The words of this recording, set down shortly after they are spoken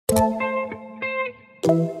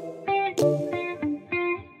So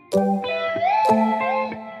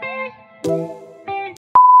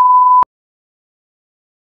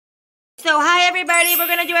hi everybody, we're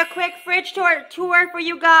gonna do a quick fridge tour for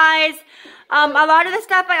you guys. A lot of the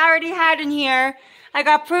stuff I already had in here. I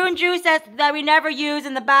got prune juice that we never use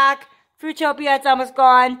in the back. Fruitopia, it's almost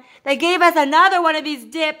gone. They gave us another one of these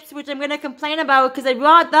dips, which I'm gonna complain about because I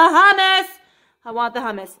want the hummus. I want the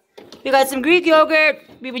hummus. We got some Greek yogurt.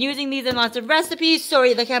 We've been using these in lots of recipes.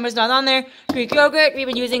 Sorry, the camera's not on there. Greek yogurt, we've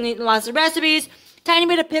been using it in lots of recipes. Tiny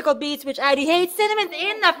bit of pickled beets, which Addie hates. Cinnamon's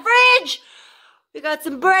in the fridge. We got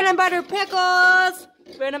some bread and butter pickles,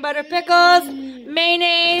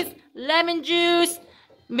 mayonnaise, lemon juice,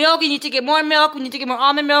 milk. We need to get more milk. We need to get more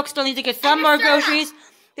almond milk. Still need to get some more groceries.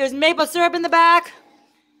 There's maple syrup in the back.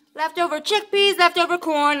 Leftover chickpeas, leftover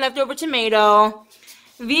corn, leftover tomato.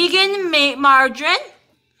 Vegan margarine.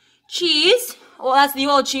 Cheese. Well, that's the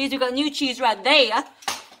old cheese. We got new cheese right there.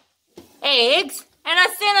 Eggs. And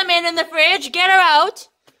a cinnamon in the fridge. Get her out.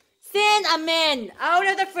 Cinnamon. Out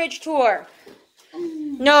of the fridge tour.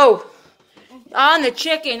 No. On the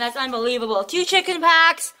chicken. That's unbelievable. 2 chicken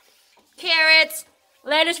packs. Carrots.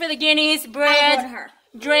 Lettuce for the guineas. Bread.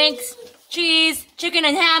 Drinks. Cheese. Chicken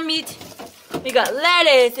and ham meat. We got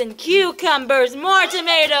lettuce and cucumbers. More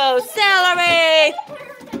tomatoes. Celery.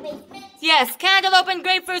 Yes. Cantaloupe and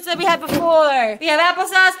grapefruits that we had before. We have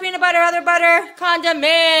applesauce, peanut butter, other butter.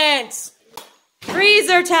 Condiments.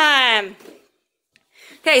 Freezer time.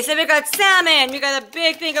 Okay, so we got salmon. We got a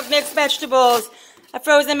big thing of mixed vegetables. A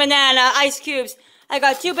frozen banana, ice cubes. I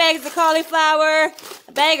got 2 bags of cauliflower,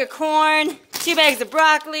 a bag of corn, 2 bags of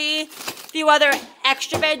broccoli, a few other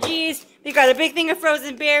extra veggies. We got a big thing of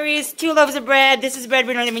frozen berries, 2 loaves of bread. This is bread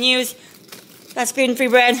we don't even use. That's gluten-free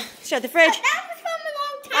bread. Shut the fridge. That was from a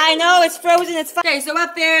long time. I know, it's frozen, it's fine. Okay, so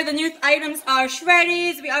up there, the new items are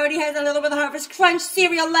Shreddies. We already had a little bit of Harvest Crunch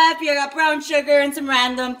cereal left. We got brown sugar and some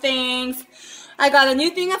random things. I got a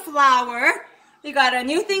new thing of flour. We got a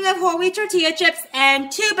new thing of whole wheat tortilla chips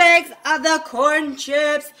and 2 bags of the corn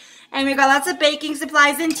chips. And we got lots of baking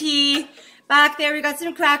supplies and tea. Back there we got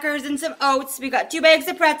some crackers and some oats. We got 2 bags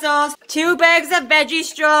of pretzels, 2 bags of veggie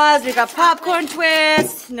straws. We got popcorn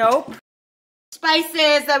twists. Nope.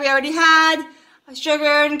 Spices that we already had.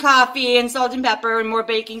 Sugar and coffee and salt and pepper and more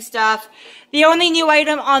baking stuff. The only new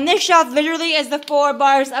item on this shelf literally is the 4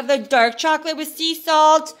 bars of the dark chocolate with sea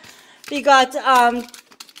salt. We got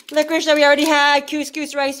licorice that we already had,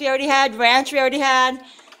 couscous rice we already had, ranch we already had.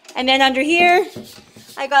 And then under here,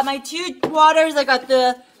 I got my 2 waters. I got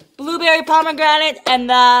the blueberry pomegranate and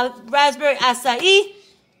the raspberry acai.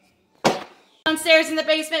 Downstairs in the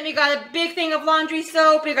basement, we got a big thing of laundry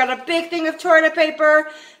soap. We got a big thing of toilet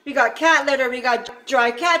paper. We got cat litter. We got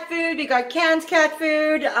dry cat food. We got canned cat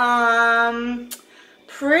food.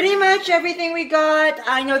 Pretty much everything we got.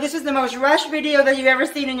 I know this was the most rushed video that you've ever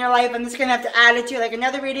seen in your life. I'm just going to have to add it to like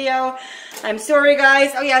another video. I'm sorry,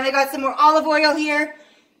 guys. Oh, yeah, and I got some more olive oil here.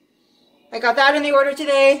 I got that in the order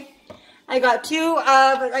today. I got 2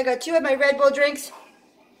 of my Red Bull drinks.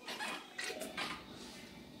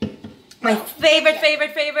 My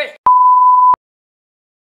favorite.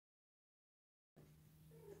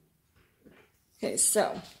 Okay,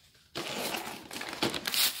 so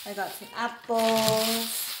I got some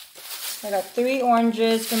apples. I got 3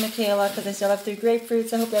 oranges for Michaela because I still have 3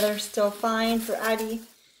 grapefruits. I hope that are still fine for Addie.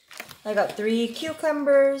 I got 3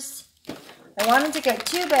 cucumbers. I wanted to get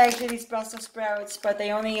 2 bags of these Brussels sprouts, but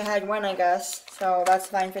they only had 1, I guess. So that's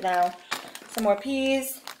fine for now. Some more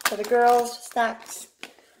peas for the girls, snacks.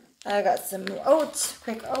 I got some oats,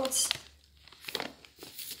 quick oats.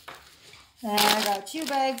 And I got 2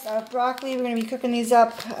 bags of broccoli. We're going to be cooking these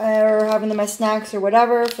up or having them as snacks or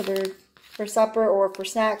whatever for supper or for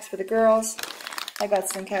snacks for the girls. I got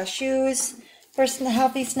some cashews for a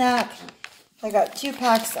healthy snack. I got 2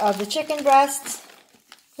 packs of the chicken breasts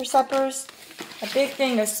for suppers. A big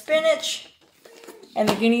thing of spinach. And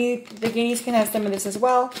the guineas can have some of this as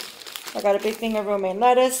well. I got a big thing of romaine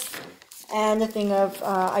lettuce. And a thing of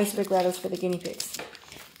iceberg lettuce for the guinea pigs.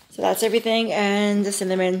 So that's everything, and the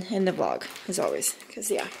cinnamon in the vlog, as always. Because,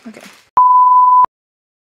 yeah, okay.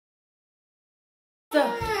 So,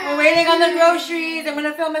 we're waiting on the groceries. I'm going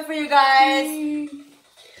to film it for you guys.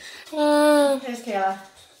 There's Kayla.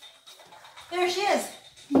 There she is.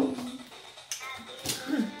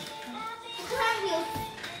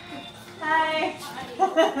 Hi.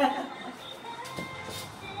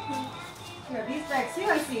 You have these bags too,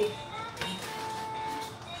 I see.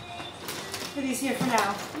 Put these here for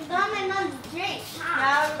now. You got my mom's drink.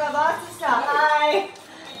 Now we've got lots of stuff. Hi.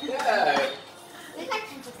 Yeah. We got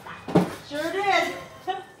tons of stuff. Sure did.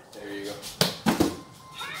 There you go.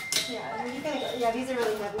 Yeah, Yeah, these are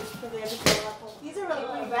really heavy. These are really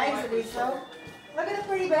pretty bags of these, though. Look at the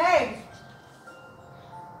pretty bag.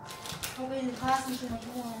 Hopefully in class and much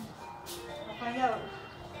more. I'll find out.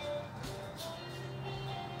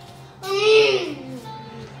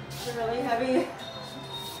 They're really heavy.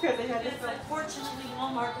 Because they had this. Unfortunately,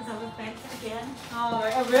 Walmart was out of bags again. Oh,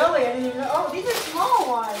 really? I didn't even know. Oh, these are small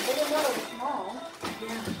ones. I didn't know they were small.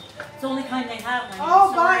 Yeah. It's the only kind they have.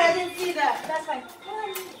 Oh, God, I didn't see that. That's fine.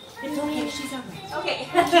 It's okay, she's alright. Okay.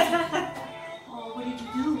 Oh, what did you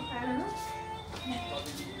do? I don't know.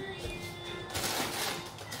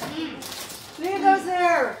 Leave those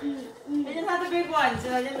there. They didn't have the big ones,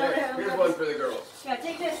 so I didn't know they had them. Here's one for the girls. Yeah,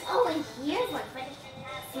 take this. Oh, and here's one for the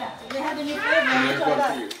Yeah, they have the new flavor. And here's one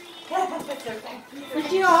for you. That's okay.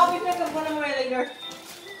 Christina, I'll help you pick them. Put them away later.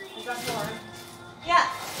 I got more. Yeah.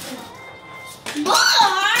 More?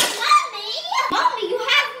 Mommy? Mommy, you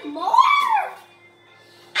have more?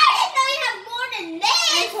 I didn't know you have more than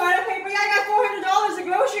this. Toilet paper. Yeah, I got $400 of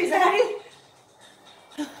groceries, Addie.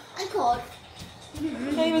 I called.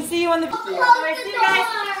 Can't even see you on the. Close the Alright, see you guys.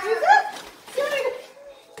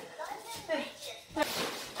 door.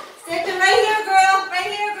 Stick them right here, girl.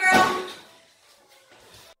 Right here, girl.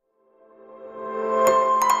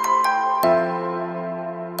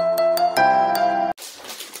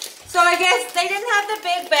 So I guess they didn't have the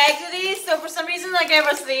big bags of these, so for some reason they gave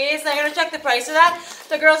us these. I'm gonna check the price of that.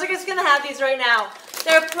 The girls are just gonna have these right now.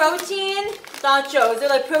 They're protein nachos. They're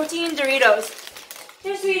like protein Doritos.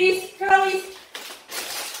 Here, sweeties, girlies.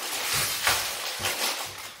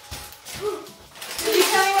 You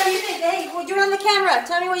tell me what you think. Hey, well, do it on the camera.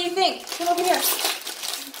 Tell me what you think. Come over here.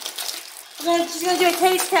 She's gonna do a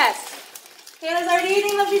taste test. Kayla's already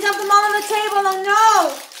eating them. She dumped them all on the table. Oh no!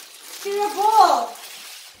 In your bowl.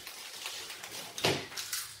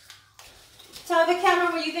 Tell the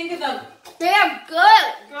camera what you think of them. They are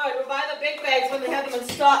good. Good. We'll buy the big bags when they have them in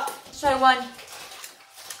stock. Let's try one.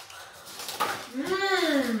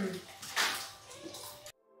 Mmm.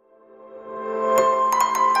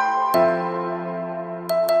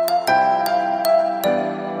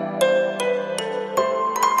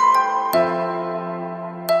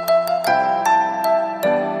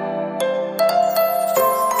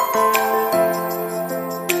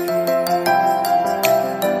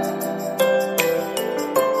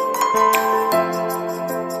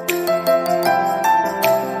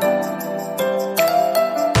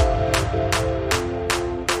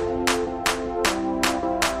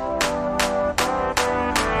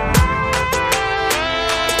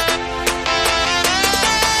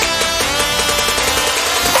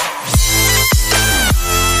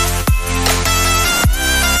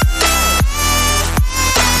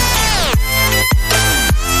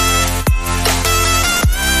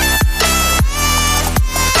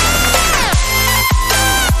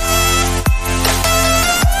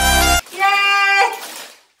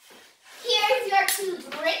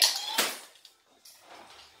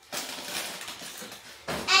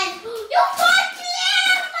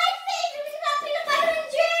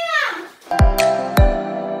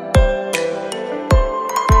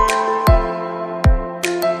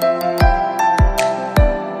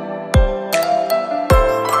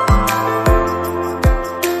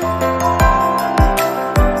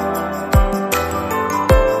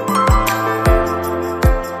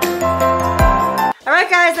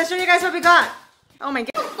 Let's show you guys what we got. Oh my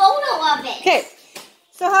god. Photo of it. Okay.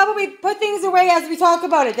 So how about we put things away as we talk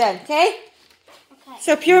about it then, okay? Okay.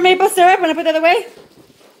 So pure maple syrup, wanna put that away?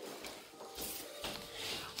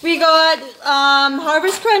 We got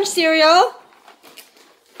Harvest Crunch cereal.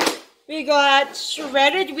 We got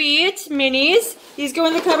shredded wheat minis. These go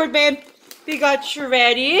in the cupboard, babe. We got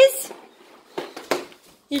shreddies.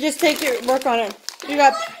 You just take your work on it. We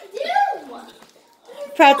got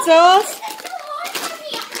pretzels.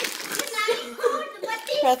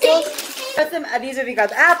 Pretzels. These are, we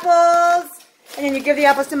got apples. And then you give the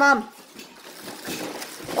apples to mom.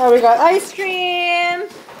 Oh, we got ice cream.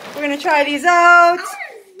 We're gonna try these out.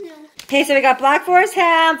 Okay, so we got Black Forest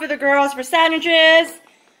ham for the girls for sandwiches.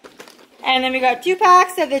 And then we got 2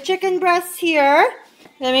 packs of the chicken breasts here.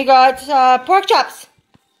 Then we got pork chops.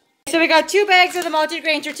 So we got 2 bags of the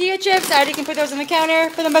multi-grain tortilla chips. Addie can put those on the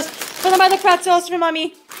counter. Put them by the pretzels for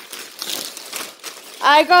mommy.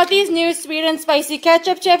 I got these new sweet and spicy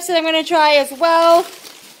ketchup chips that I'm going to try as well.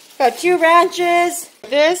 Got 2 ranches.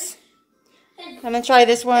 This. I'm going to try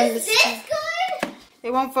this one. Is this good?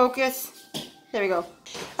 It won't focus. There we go.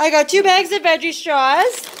 I got 2 bags of veggie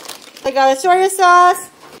straws. I got a soy sauce.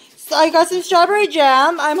 So I got some strawberry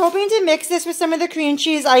jam. I'm hoping to mix this with some of the cream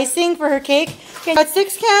cheese icing for her cake. Okay, got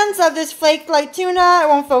 6 cans of this flaked light tuna. It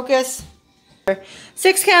won't focus.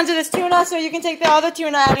 6 cans of this tuna, so you can take all the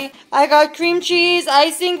tuna, Addie. I got cream cheese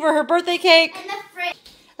icing for her birthday cake. And the fridge.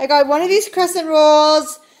 I got one of these crescent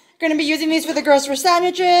rolls. Gonna be using these for the girls for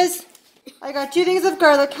sandwiches. I got 2 things of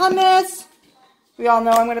garlic hummus. We all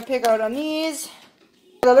know I'm gonna pick out on these.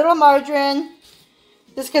 A little margarine,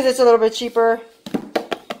 just because it's a little bit cheaper.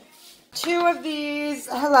 2 of these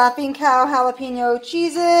Laughing Cow jalapeno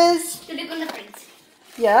cheeses. So they're gonna fridge.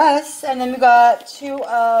 Yes, and then we got 2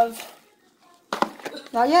 of,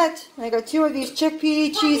 not yet. I got 2 of these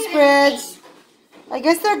chickpea cheese spreads. I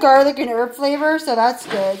guess they're garlic and herb flavor, so that's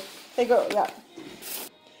good. They go, yeah.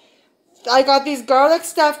 I got these garlic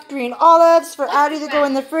stuffed green olives for Addie to go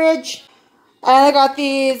in the fridge. And I got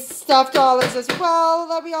these stuffed olives as well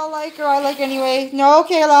that we all like, or I like anyway. No,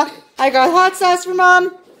 Kayla. I got hot sauce for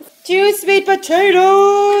Mom. 2 sweet potatoes.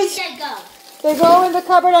 Where should I go? They go in the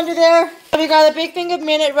cupboard under there. We got a big thing of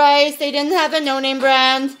minute rice. They didn't have a no-name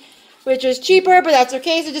brand, which is cheaper, but that's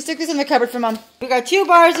okay. So just stick this in the cupboard for Mom. We got 2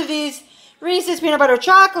 bars of these Reese's peanut butter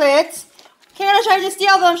chocolates. Kayla tried to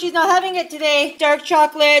steal them. She's not having it today. Dark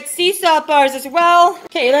chocolate, sea salt bars as well.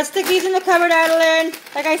 Okay, let's stick these in the cupboard, Adeline.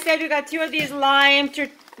 Like I said, we got 2 of these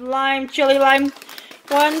chili lime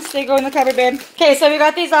ones. They go in the cupboard, babe. Okay, so we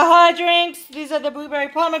got these AHA drinks. These are the blueberry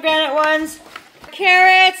pomegranate ones.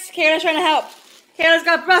 Carrots. Kayla's trying to help. Kayla's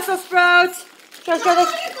got Brussels sprouts. It's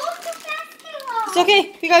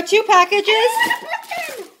okay. We got 2 packages.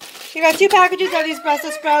 We got 2 packages of these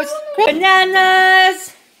Brussels sprouts.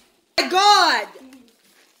 Bananas. Oh my God!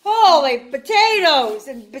 Holy potatoes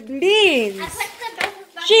and beans.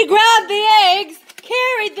 She grabbed the eggs,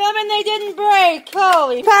 carried them, and they didn't break.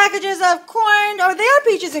 Holy packages of corn. Oh, they are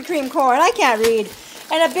peaches and cream corn. I can't read.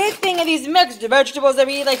 And a big thing of these mixed vegetables that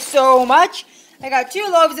we eat like so much. I got 2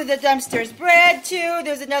 loaves of the Dempster's bread, 2.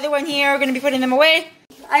 There's another one here. We're going to be putting them away.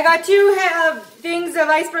 I got 2 things of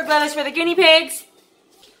iceberg lettuce for the guinea pigs.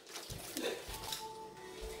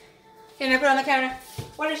 Can I put it on the counter?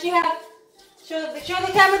 What does she have? Show the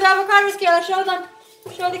camera the avocados, Kayla. Show them.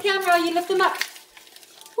 Show the camera. You lift them up.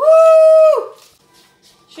 Woo!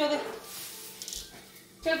 Show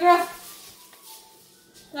girl.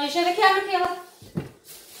 Now you show the camera, Kayla.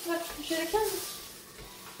 Look, you show the camera.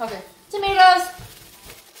 Okay. Tomatoes.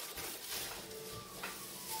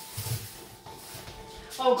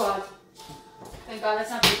 Oh God. Thank God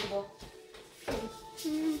that's not breakable.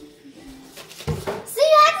 See,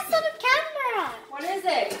 I have to set a camera. What is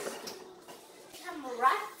it?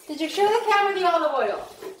 Camera. Did you show the camera the olive oil?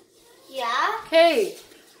 Yeah. Okay.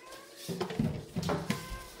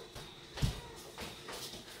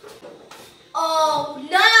 Oh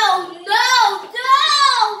no!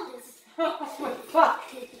 Oh, fuck.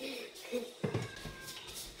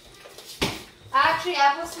 Actually,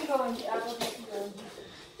 apples can go in. Apples can go in.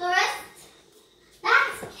 The rest,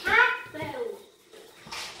 that's cat food.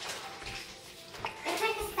 It's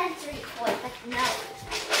like a sensory toy, but no.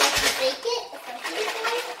 Like you shake it, a sensory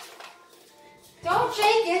toy. Don't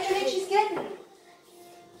shake it. I think she's getting it.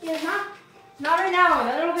 You're not. Not right now. A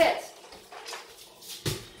little bit.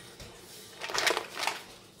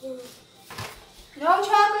 No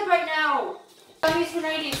chocolate right now. Gummies for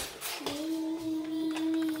 90s.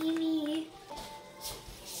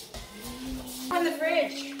 In the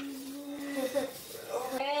fridge.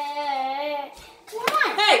 Come on.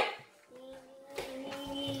 Hey!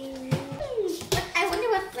 I wonder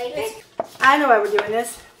what flavor. I know why we're doing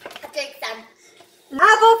this. Drink some.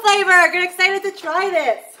 Apple flavor. Get excited to try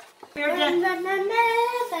this. We're done.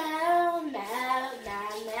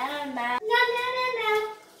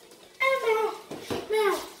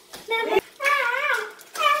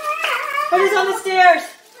 Put this on the stairs.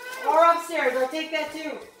 Or upstairs. I'll take that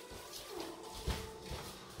too.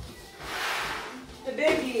 The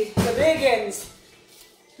biggies. The biggins.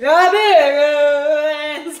 The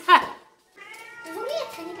biggins. There's only a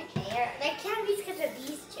tiny bit hair. I can't reach because of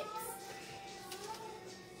these chips.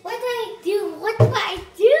 What do I do? What do I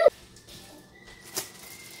do?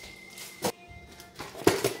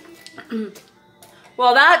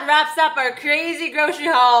 Well, that wraps up our crazy grocery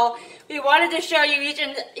haul. We wanted to show you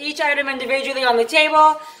each item individually on the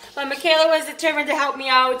table, but Michaela was determined to help me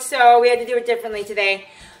out, so we had to do it differently today.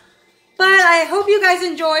 But I hope you guys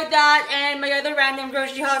enjoyed that and my other random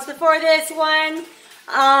grocery hauls before this one.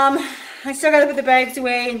 I still gotta put the bags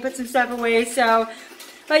away and put some stuff away, so.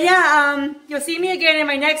 But yeah, you'll see me again in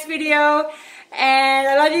my next video, and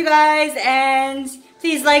I love you guys, and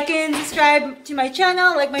please like and subscribe to my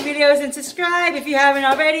channel, like my videos and subscribe if you haven't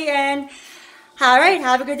already, and alright,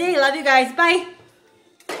 have a good day. Love you guys. Bye.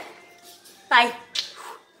 Bye.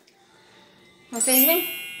 Want to say anything?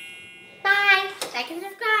 Bye. Like and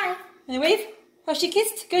subscribe. Any wave? Oh, she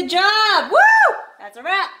kissed? Good job! Woo! That's a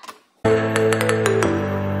wrap.